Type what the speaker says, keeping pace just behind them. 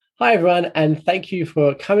Hi, everyone, and thank you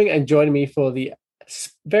for coming and joining me for the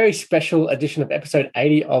very special edition of episode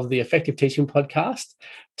 80 of the Effective Teaching Podcast.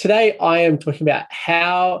 Today, I am talking about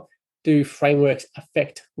how do frameworks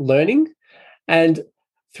affect learning. And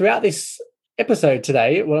throughout this episode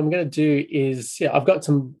today, what I'm going to do is, I've got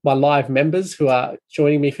my live members who are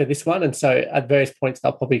joining me for this one. And so at various points,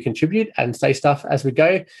 they'll probably contribute and say stuff as we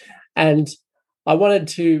go. And I wanted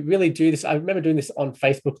to really do this. I remember doing this on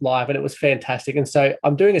Facebook Live and it was fantastic. And so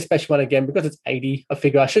I'm doing a special one again because it's 80. I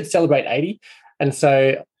figure I should celebrate 80. And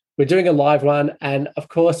so we're doing a live one. And of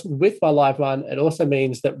course, with my live one, it also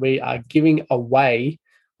means that we are giving away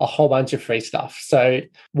a whole bunch of free stuff. So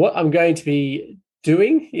what I'm going to be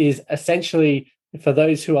doing is essentially, for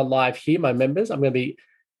those who are live here, my members, I'm going to be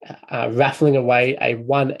raffling away a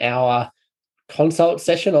 1 hour consult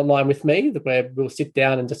session online with me where we'll sit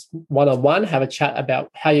down and just one-on-one have a chat about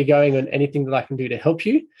how you're going and anything that I can do to help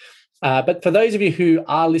you. But for those of you who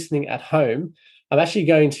are listening at home, I'm actually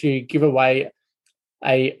going to give away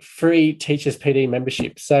a free Teachers PD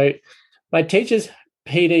membership. So my Teachers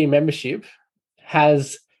PD membership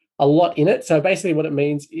has a lot in it. So basically what it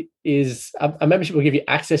means is a membership will give you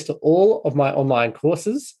access to all of my online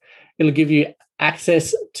courses. It'll give you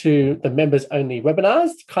access to the members only webinars,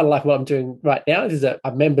 kind of like what I'm doing right now. This is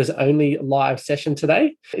a members only live session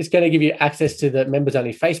today. It's going to give you access to the members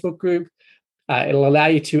only Facebook group. It'll allow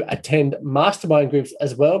you to attend mastermind groups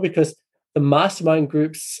as well, because the mastermind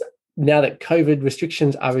groups, now that COVID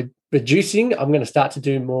restrictions are reducing, I'm going to start to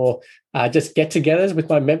do more just get-togethers with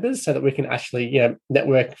my members so that we can actually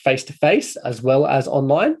network face-to-face as well as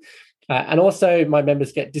online. And also my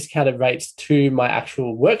members get discounted rates to my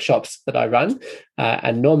actual workshops that I run.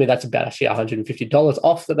 And normally that's about actually $150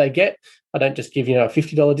 off that they get. I don't just give, a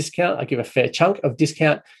 $50 discount. I give a fair chunk of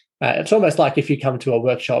discount. It's almost like if you come to a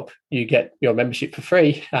workshop, you get your membership for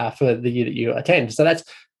free for the year that you attend. So that's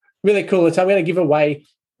really cool. And so I'm going to give away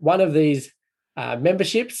one of these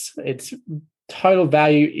memberships. Its total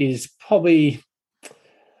value is probably,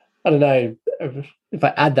 I don't know, if I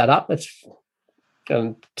add that up, it's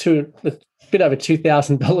a bit over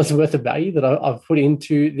 $2,000 worth of value that I've put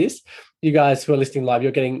into this. You guys who are listening live,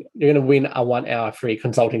 you're going to win a 1 hour free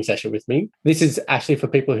consulting session with me. This is actually for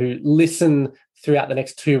people who listen throughout the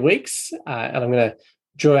next 2 weeks, and I'm going to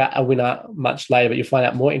draw out a winner much later, but you'll find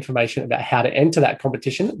out more information about how to enter that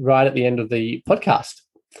competition right at the end of the podcast.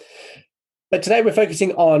 But today we're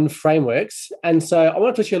focusing on frameworks. And so I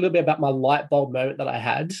want to talk to you a little bit about my light bulb moment that I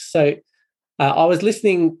had. So I was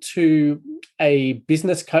listening to a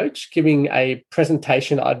business coach giving a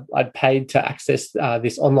presentation. I'd paid to access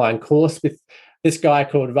this online course with this guy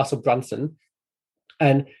called Russell Brunson.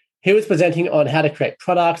 And he was presenting on how to create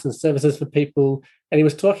products and services for people. And he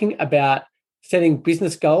was talking about setting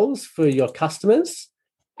business goals for your customers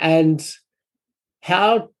and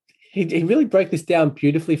how he really broke this down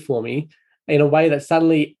beautifully for me in a way that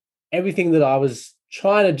suddenly everything that I was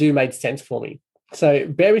trying to do made sense for me. So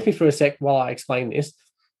bear with me for a sec while I explain this.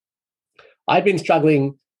 I've been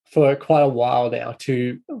struggling for quite a while now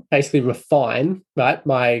to basically refine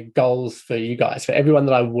my goals for you guys, for everyone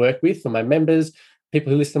that I work with, for my members,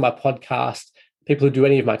 people who listen to my podcast, people who do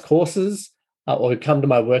any of my courses or who come to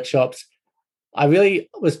my workshops. I really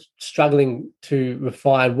was struggling to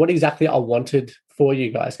refine what exactly I wanted for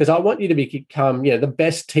you guys, because I want you to become the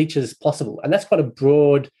best teachers possible. And that's quite a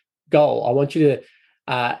broad goal. I want you to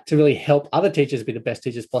really help other teachers be the best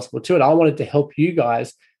teachers possible too. And I wanted to help you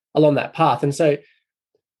guys along that path. And so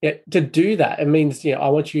to do that, it means, I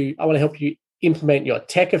want to help you implement your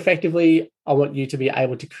tech effectively. I want you to be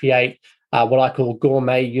able to create what I call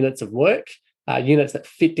gourmet units of work, units that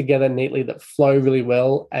fit together neatly, that flow really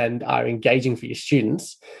well and are engaging for your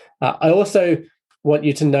students. I also want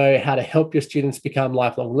you to know how to help your students become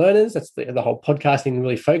lifelong learners. That's the whole podcasting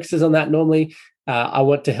really focuses on that normally. I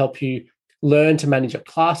want to help you learn to manage your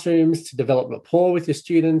classrooms, to develop rapport with your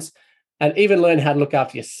students, and even learn how to look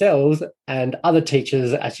after yourselves and other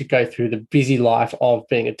teachers as you go through the busy life of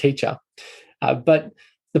being a teacher. But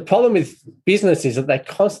the problem with business is that they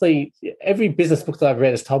constantly, every business book that I've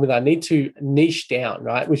read has told me that I need to niche down,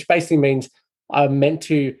 right? Which basically means I'm meant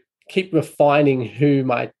to keep refining who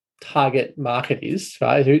my target market is,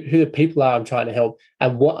 right? Who the people are I'm trying to help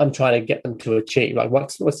and what I'm trying to get them to achieve. Like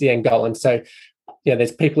what's the end goal? And so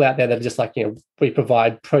there's people out there that are just like, we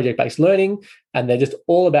provide project-based learning and they're just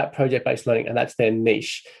all about project-based learning and that's their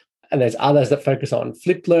niche. And there's others that focus on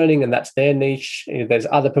flipped learning and that's their niche. There's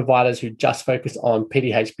other providers who just focus on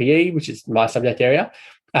PDHPE, which is my subject area,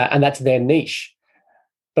 and that's their niche.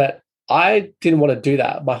 But I didn't want to do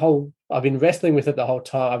that. I've been wrestling with it the whole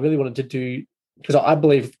time. I really wanted to do, because I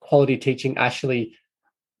believe quality teaching actually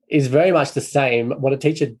is very much the same. What a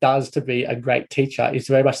teacher does to be a great teacher is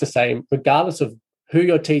very much the same, regardless of who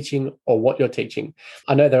you're teaching or what you're teaching.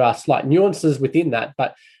 I know there are slight nuances within that,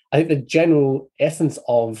 but I think the general essence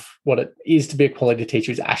of what it is to be a quality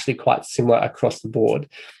teacher is actually quite similar across the board.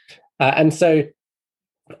 And so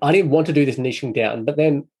I didn't want to do this niching down, but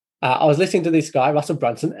then I was listening to this guy, Russell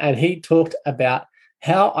Brunson, and he talked about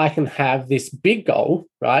how I can have this big goal,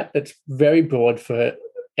 right? That's very broad for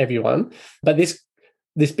everyone, but this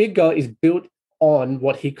big goal is built on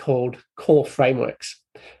what he called core frameworks.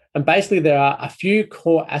 And basically, there are a few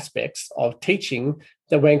core aspects of teaching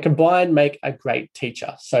that, when combined, make a great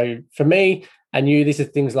teacher. So for me and you, this is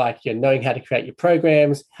things like knowing how to create your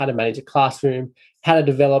programs, how to manage a classroom, how to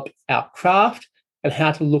develop our craft, and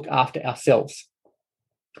how to look after ourselves.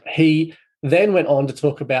 He then went on to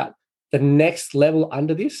talk about the next level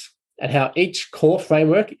under this and how each core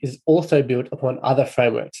framework is also built upon other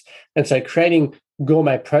frameworks. And so creating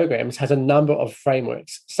gourmet programs has a number of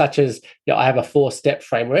frameworks, such as I have a 4-step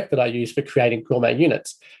framework that I use for creating gourmet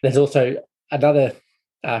units. There's also another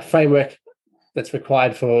framework that's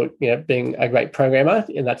required for being a great programmer,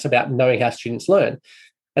 and that's about knowing how students learn.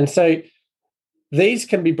 And so these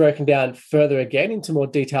can be broken down further again into more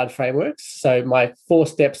detailed frameworks. So my 4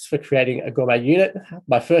 steps for creating a gourmet unit,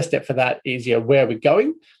 my first step for that is where are we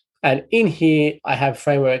going? And in here, I have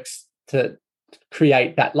frameworks to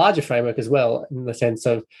create that larger framework as well, in the sense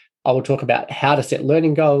of I will talk about how to set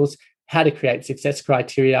learning goals, how to create success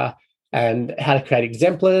criteria, and how to create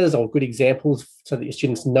exemplars or good examples so that your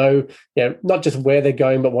students know, not just where they're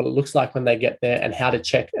going, but what it looks like when they get there, and how to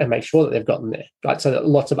check and make sure that they've gotten there, right? So that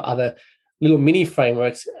lots of other little mini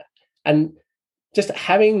frameworks, and just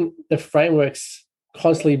having the frameworks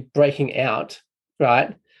constantly breaking out,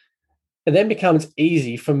 right? It then becomes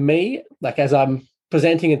easy for me, like as I'm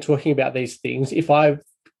presenting and talking about these things, if I'm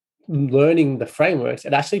learning the frameworks,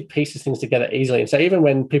 it actually pieces things together easily. And so even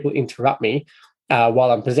when people interrupt me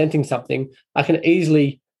while I'm presenting something, I can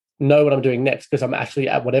easily know what I'm doing next because I'm actually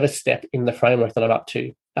at whatever step in the framework that I'm up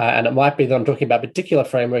to. And it might be that I'm talking about a particular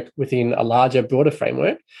framework within a larger, broader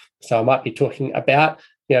framework. So I might be talking about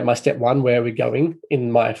my step 1, where we're going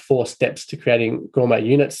in my 4 steps to creating gourmet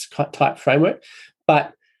units type framework.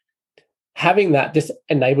 But having that just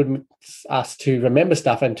enabled us to remember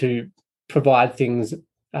stuff and to provide things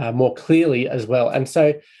more clearly as well. And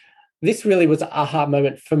so this really was an aha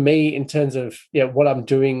moment for me in terms of what I'm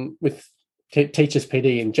doing with Teachers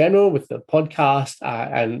PD in general, with the podcast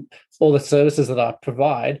and all the services that I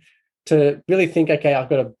provide, to really think, okay, I've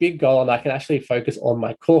got a big goal and I can actually focus on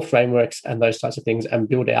my core frameworks and those types of things and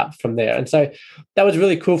build out from there. And so that was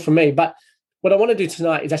really cool for me. But what I want to do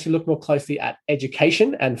tonight is actually look more closely at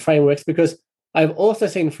education and frameworks, because I've also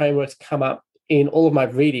seen frameworks come up in all of my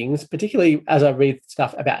readings, particularly as I read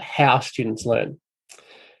stuff about how students learn.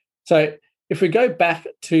 So if we go back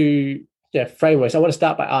to frameworks, I want to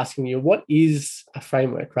start by asking you, what is a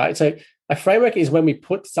framework, right? So a framework is when we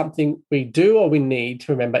put something we do or we need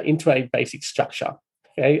to remember into a basic structure.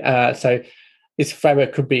 Okay, so this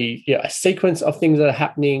framework could be a sequence of things that are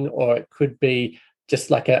happening, or it could be just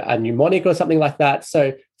like a mnemonic or something like that.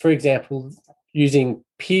 So, for example, using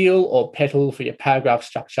Peel or Petal for your paragraph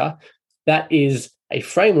structure, that is a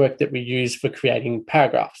framework that we use for creating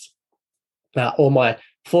paragraphs. Or my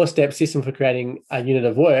 4-step system for creating a unit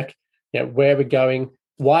of work, where we're going,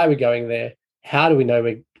 why are we going there, how do we know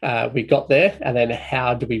we got there, and then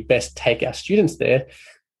how do we best take our students there.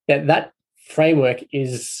 That framework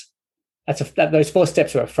is, those 4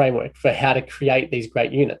 steps are a framework for how to create these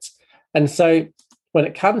great units. And so when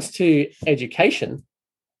it comes to education,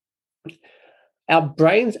 our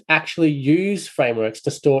brains actually use frameworks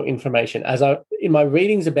to store information. In my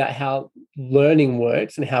readings about how learning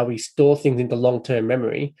works and how we store things into long-term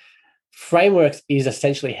memory, frameworks is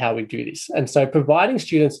essentially how we do this. And so providing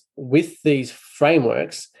students with these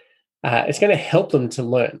frameworks, it's going to help them to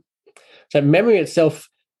learn. So memory itself,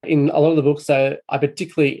 in a lot of the books, so I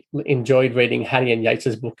particularly enjoyed reading Hattie and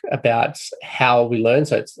Yates's book about how we learn.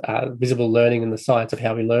 So it's Visible Learning and the Science of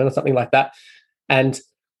How We Learn, or something like that. And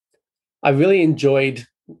I really enjoyed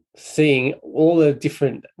seeing all the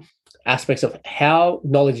different aspects of how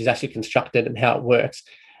knowledge is actually constructed and how it works.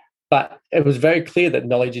 But it was very clear that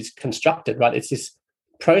knowledge is constructed, right? It's this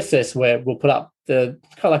process where we'll put up kind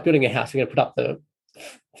of like building a house. You're going to put up the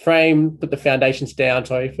frame, put the foundations down,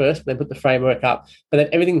 first, then put the framework up, but then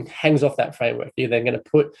everything hangs off that framework. You're then going to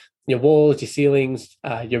put your walls, your ceilings,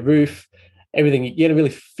 your roof, everything. You're going to really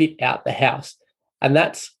fit out the house. And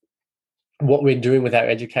that's what we're doing with our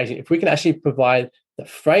education. If we can actually provide the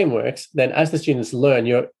frameworks, then as the students learn,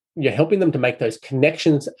 you're helping them to make those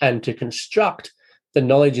connections and to construct the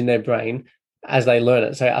knowledge in their brain as they learn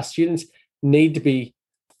it. So our students need to be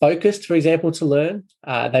focused, for example, to learn.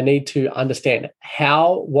 They need to understand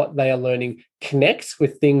how what they are learning connects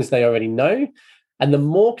with things they already know. And the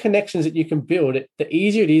more connections that you can build, the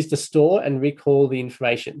easier it is to store and recall the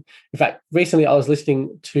information. In fact, recently I was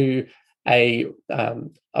listening to a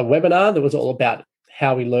webinar that was all about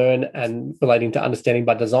how we learn and relating to understanding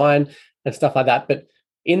by design and stuff like that. But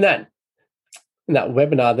in that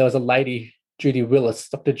webinar, there was a lady,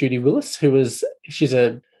 Dr. Judy Willis, she's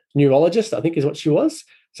a neurologist, I think is what she was.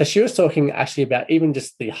 So she was talking actually about even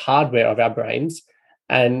just the hardware of our brains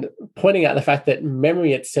and pointing out the fact that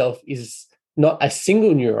memory itself is not a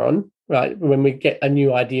single neuron, right? When we get a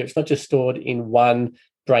new idea, it's not just stored in one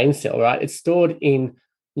brain cell, right? It's stored in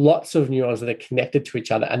lots of neurons that are connected to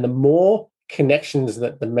each other. And the more connections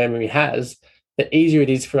that the memory has, the easier it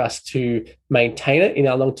is for us to maintain it in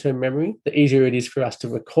our long-term memory, the easier it is for us to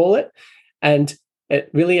recall it. And it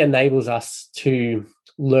really enables us to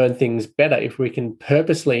learn things better if we can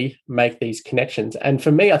purposely make these connections. And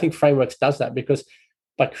for me, I think Frameworks does that, because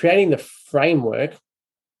by creating the framework,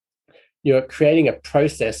 you're creating a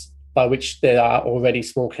process by which there are already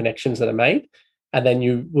small connections that are made. And then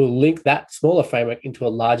you will link that smaller framework into a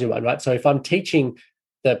larger one, right? So if I'm teaching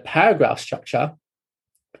the paragraph structure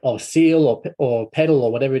or seal or pedal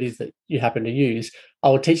or whatever it is that you happen to use, I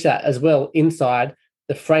will teach that as well inside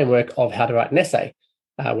the framework of how to write an essay,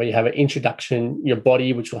 where you have an introduction, your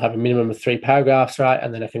body, which will have a minimum of 3 paragraphs, right?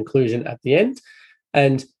 And then a conclusion at the end.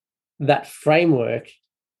 And that framework,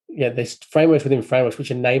 there's frameworks within frameworks,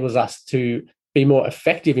 which enables us to be more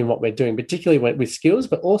effective in what we're doing, particularly with skills,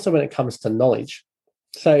 but also when it comes to knowledge.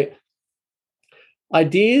 So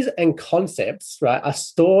ideas and concepts, right, are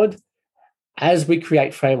stored as we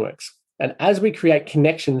create frameworks and as we create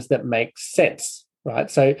connections that make sense,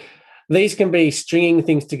 right? So these can be stringing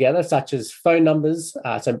things together, such as phone numbers.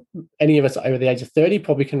 So any of us over the age of 30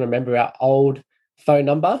 probably can remember our old phone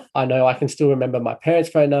number. I know I can still remember my parents'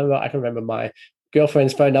 phone number. I can remember my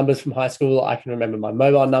girlfriend's phone numbers from high school. I can remember my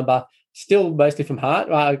mobile number, still mostly from heart.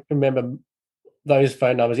 Right? I can remember those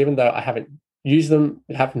phone numbers, even though I haven't used them,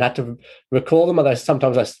 haven't had to recall them. Although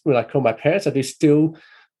sometimes when I call my parents, I do still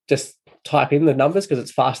just type in the numbers because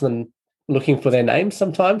it's faster than looking for their names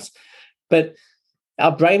sometimes. But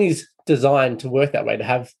our brain is designed to work that way, to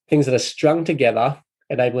have things that are strung together,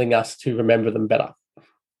 enabling us to remember them better.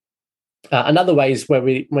 Another way is when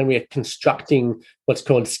we are constructing what's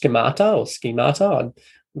called schemata. I don't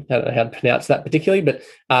know how to pronounce that particularly, but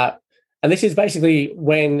and this is basically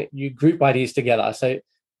when you group ideas together. So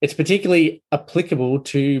it's particularly applicable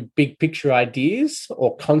to big picture ideas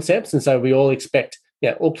or concepts. And so we all expect,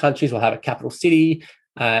 all countries will have a capital city,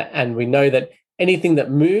 and we know that anything that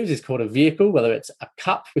moves is called a vehicle, whether it's a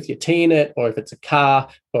cup with your tea in it, or if it's a car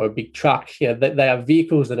or a big truck. They are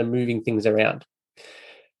vehicles that are moving things around.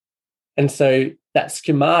 And so that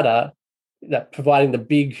schemata, that providing the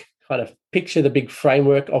big kind of picture, the big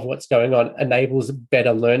framework of what's going on, enables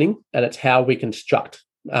better learning, and it's how we construct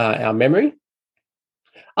our memory.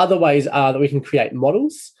 Other ways are that we can create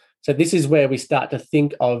models. So this is where we start to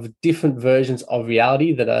think of different versions of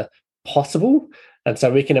reality that are possible. And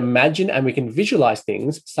so we can imagine and we can visualize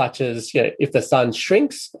things such as, if the sun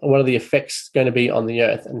shrinks, what are the effects going to be on the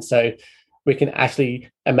earth? And so we can actually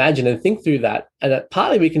imagine and think through that. And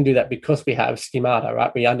partly we can do that because we have schemata,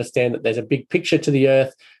 right? We understand that there's a big picture to the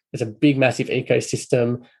earth. There's a big, massive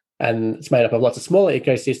ecosystem, and it's made up of lots of smaller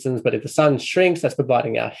ecosystems. But if the sun shrinks, that's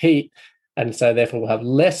providing our heat. And so therefore we'll have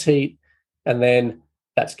less heat. And then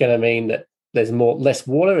that's going to mean that there's less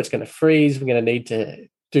water. It's going to freeze. We're going to need to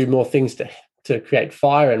do more things to create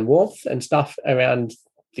fire and warmth and stuff around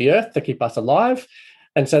the earth to keep us alive.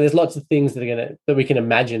 And so there's lots of things that we can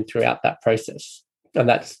imagine throughout that process. And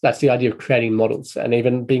that's the idea of creating models, and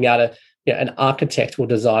even being able to, an architect will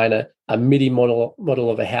design a MIDI model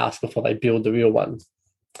of a house before they build the real one.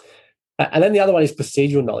 And then the other one is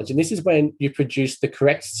procedural knowledge. And this is when you produce the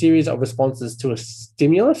correct series of responses to a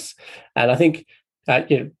stimulus. And I think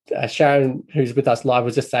Sharon, who's with us live,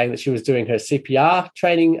 was just saying that she was doing her CPR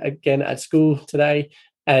training again at school today.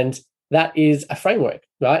 And that is a framework,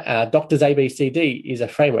 right? Doctors ABCD is a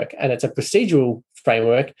framework, and it's a procedural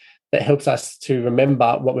framework that helps us to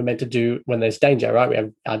remember what we're meant to do when there's danger, right? We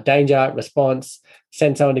have our danger, response,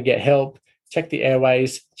 send someone to get help, check the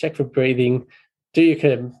airways, check for breathing, do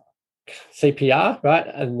your CPR, right?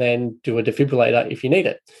 And then do a defibrillator if you need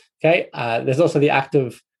it, okay? There's also the act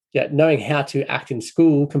of knowing how to act in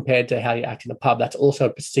school compared to how you act in a pub. That's also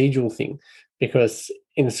a procedural thing, because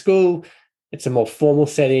in school, it's a more formal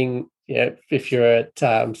setting. If you're at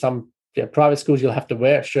some private schools, you'll have to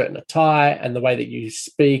wear a shirt and a tie, and the way that you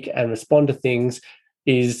speak and respond to things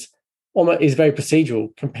is almost is very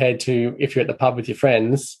procedural compared to if you're at the pub with your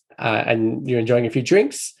friends and you're enjoying a few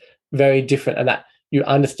drinks. Very different, and that you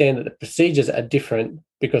understand that the procedures are different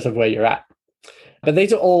because of where you're at. But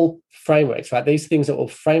these are all frameworks, right? These things are all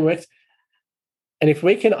frameworks. And if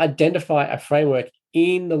we can identify a framework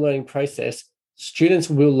in the learning process, students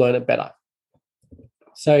will learn it better.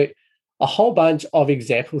 So a whole bunch of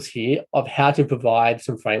examples here of how to provide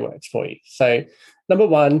some frameworks for you. So number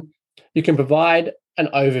one, you can provide an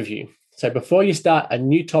overview. So before you start a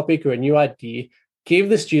new topic or a new idea, give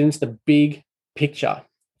the students the big picture,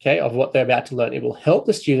 okay, of what they're about to learn. It will help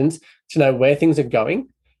the students to know where things are going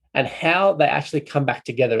and how they actually come back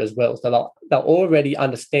together as well. So they'll already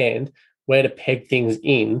understand where to peg things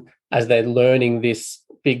in as they're learning this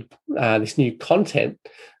new content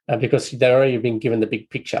because they're already been given the big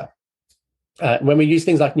picture. When we use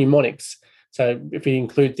things like mnemonics, so if we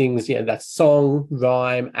include things, that's song,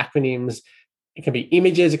 rhyme, acronyms, it can be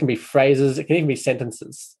images, it can be phrases, it can even be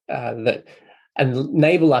sentences that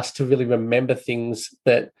enable us to really remember things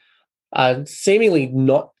that are seemingly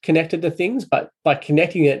not connected to things, but by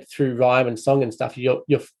connecting it through rhyme and song and stuff, you're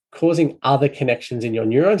causing other connections in your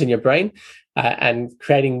neurons in your brain and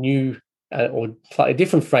creating new or slightly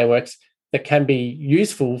different frameworks that can be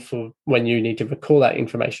useful for when you need to recall that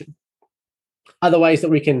information. Other ways that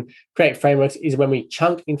we can create frameworks is when we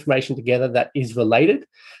chunk information together that is related.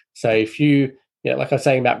 So if you like I was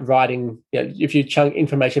saying about writing, if you chunk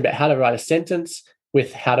information about how to write a sentence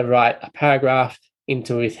with how to write a paragraph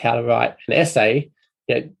into with how to write an essay,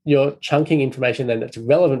 you're chunking information then that's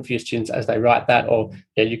relevant for your students as they write that. Or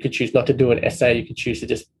you could choose not to do an essay. You could choose to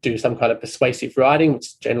just do some kind of persuasive writing,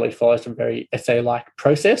 which generally follows a very essay-like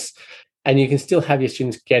process. And you can still have your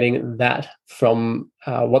students getting that from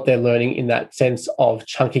what they're learning in that sense of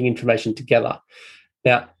chunking information together.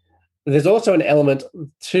 Now, there's also an element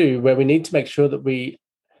too where we need to make sure that we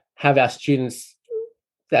have our students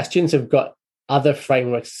have got other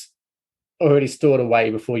frameworks already stored away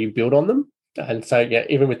before you build on them. And so,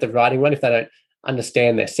 even with the writing one, if they don't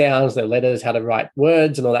understand their sounds, their letters, how to write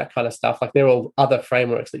words and all that kind of stuff, like they're all other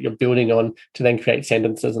frameworks that you're building on to then create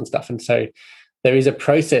sentences and stuff. And so there is a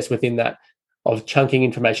process within that of chunking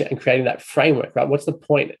information and creating that framework, right? What's the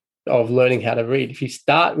point of learning how to read? If you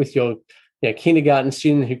start with your kindergarten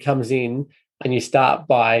student who comes in and you start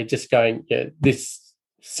by just going, this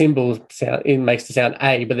symbol sound, it makes the sound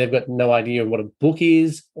A, but they've got no idea what a book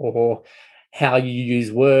is or how you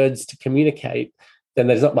use words to communicate, then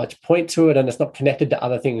there's not much point to it and it's not connected to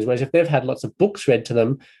other things. Whereas if they've had lots of books read to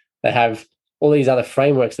them, they have all these other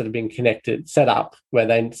frameworks that have been set up where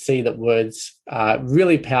they see that words are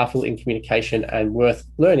really powerful in communication and worth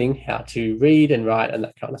learning how to read and write and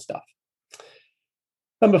that kind of stuff.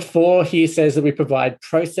 Number 4 here says that we provide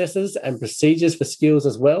processes and procedures for skills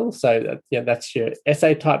as well. So that's your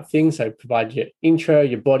essay type thing. So provide your intro,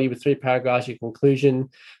 your body with 3 paragraphs, your conclusion.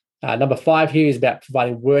 Number 5 here is about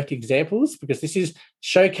providing work examples because this is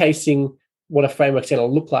showcasing what a framework's going to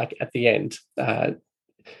look like at the end.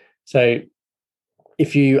 So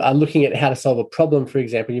if you are looking at how to solve a problem, for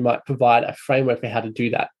example, you might provide a framework for how to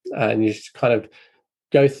do that. And you just kind of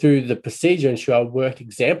go through the procedure and show a worked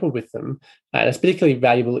example with them. And it's particularly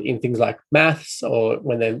valuable in things like maths or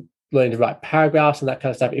when they're learning to write paragraphs and that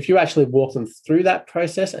kind of stuff. If you actually walk them through that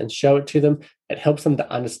process and show it to them, it helps them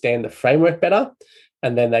to understand the framework better.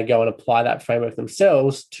 And then they go and apply that framework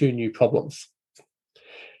themselves to new problems.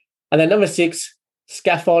 And then number 6,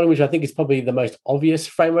 scaffolding, which I think is probably the most obvious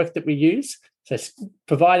framework that we use. So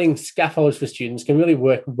providing scaffolds for students can really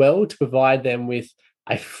work well to provide them with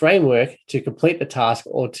a framework to complete the task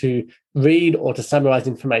or to read or to summarize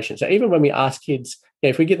information. So even when we ask kids,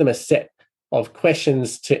 if we give them a set of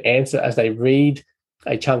questions to answer as they read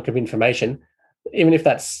a chunk of information, even if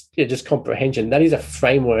that's just comprehension, that is a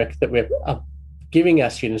framework that we're giving our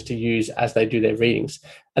students to use as they do their readings.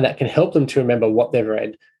 And that can help them to remember what they've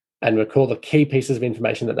read and recall the key pieces of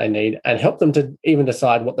information that they need and help them to even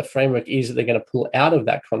decide what the framework is that they're going to pull out of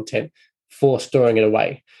that content for storing it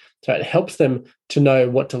away. So it helps them to know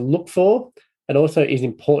what to look for and also is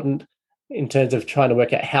important in terms of trying to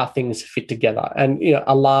work out how things fit together. And,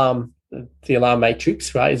 the alarm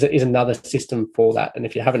matrix, right, is another system for that. And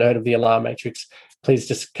if you haven't heard of the alarm matrix, please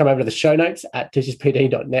just come over to the show notes at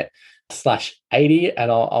teacherspd.net/80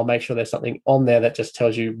 and I'll make sure there's something on there that just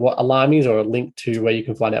tells you what alarm is or a link to where you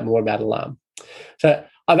can find out more about alarm. So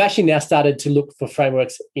I've actually now started to look for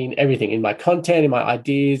frameworks in everything, in my content, in my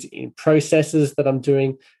ideas, in processes that I'm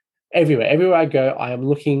doing. Everywhere I go, I am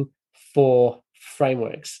looking for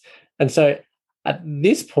frameworks. And so at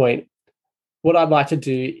this point, what I'd like to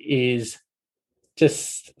do is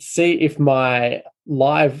just see if my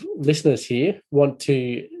live listeners here want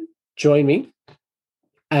to join me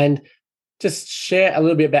and just share a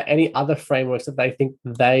little bit about any other frameworks that they think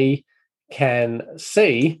they can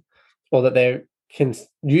see or that they can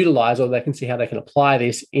utilize, or they can see how they can apply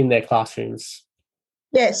this in their classrooms.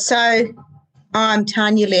 Yeah, so I'm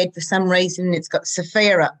Tanya Led. For some reason, it's got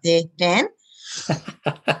Sophia up there, Dan.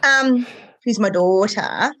 Who's my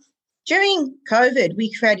daughter. During COVID,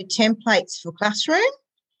 we created templates for Classroom,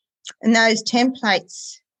 and those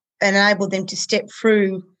templates enable them to step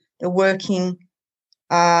through the working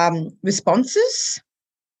responses.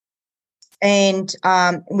 And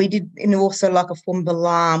we did, and also like a form of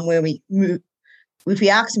alarm where if we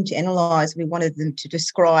asked them to analyse, we wanted them to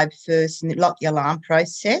describe first and like the alarm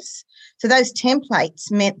process. So those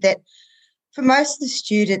templates meant that for most of the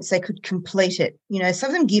students, they could complete it. You know,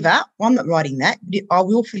 some of them give up. Well, I'm not writing that, but I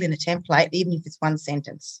will fill in a template, even if it's one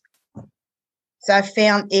sentence. So I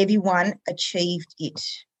found everyone achieved it.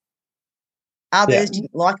 Others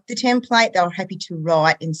didn't like the template. They were happy to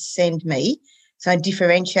write and send me. So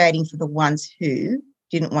differentiating for the ones who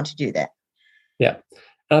didn't want to do that. Yeah.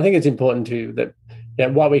 And I think it's important too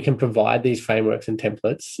that while we can provide these frameworks and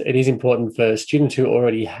templates, it is important for students who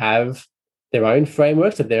already have their own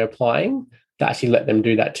frameworks that they're applying to actually let them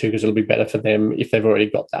do that too, because it'll be better for them if they've already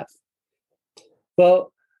got that.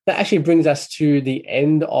 Well, that actually brings us to the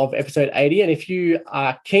end of episode 80. And if you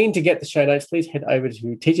are keen to get the show notes, please head over to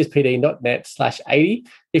teacherspd.net/80.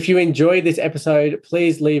 If you enjoyed this episode,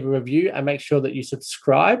 please leave a review and make sure that you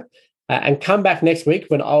subscribe and come back next week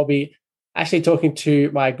when I'll be actually talking to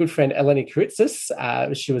my good friend Eleni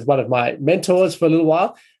Kritsis. She was one of my mentors for a little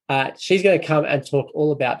while. She's going to come and talk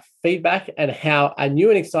all about feedback and how a new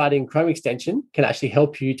and exciting Chrome extension can actually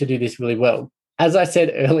help you to do this really well. As I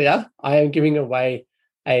said earlier, I am giving away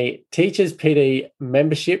a Teachers PD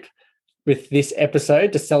membership with this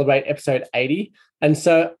episode to celebrate episode 80. And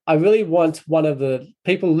so I really want one of the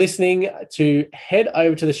people listening to head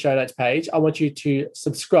over to the show notes page. I want you to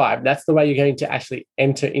subscribe. That's the way you're going to actually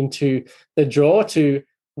enter into the draw to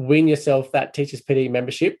win yourself that Teachers PD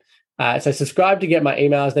membership. So subscribe to get my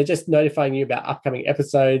emails. They're just notifying you about upcoming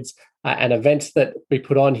episodes and events that we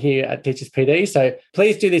put on here at Teachers PD. So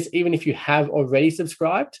please do this even if you have already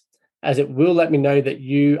subscribed, as it will let me know that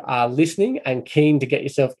you are listening and keen to get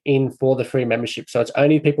yourself in for the free membership. So it's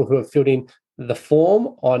only people who have filled in the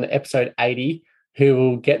form on episode 80 who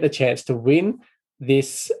will get the chance to win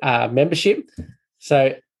this membership.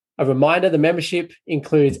 So a reminder, the membership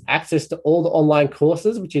includes access to all the online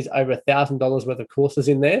courses, which is over $1,000 worth of courses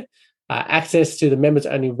in there, access to the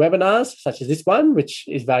members-only webinars, such as this one, which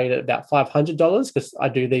is valued at about $500 because I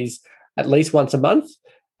do these at least once a month.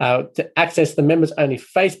 To access the members-only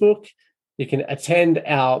Facebook, you can attend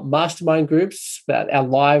our mastermind groups, our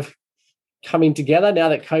live coming together. Now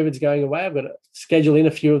that COVID's going away, I've got to schedule in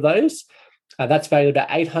a few of those. That's valued about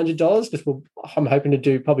 $800 because I'm hoping to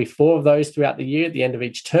do probably 4 of those throughout the year at the end of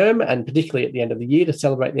each term, and particularly at the end of the year to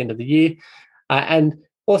celebrate the end of the year, and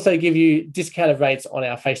also give you discounted rates on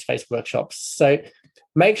our face-to-face workshops. So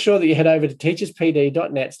make sure that you head over to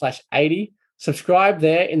teacherspd.net/80, subscribe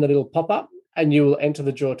there in the little pop-up, and you will enter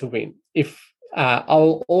the draw to win.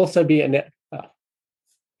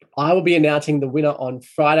 I will be announcing the winner on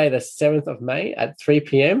Friday, the 7th of May at 3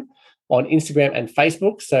 p.m. on Instagram and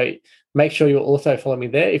Facebook. So make sure you'll also follow me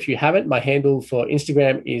there. If you haven't, my handle for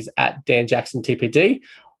Instagram is @DanJacksonTPD,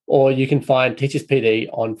 or you can find Teachers PD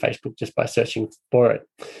on Facebook just by searching for it.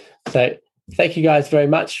 So thank you guys very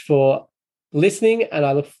much for listening, and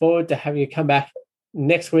I look forward to having you come back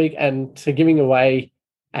next week and to giving away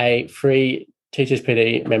a free Teachers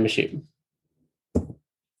PD membership.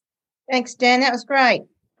 Thanks, Dan. That was great.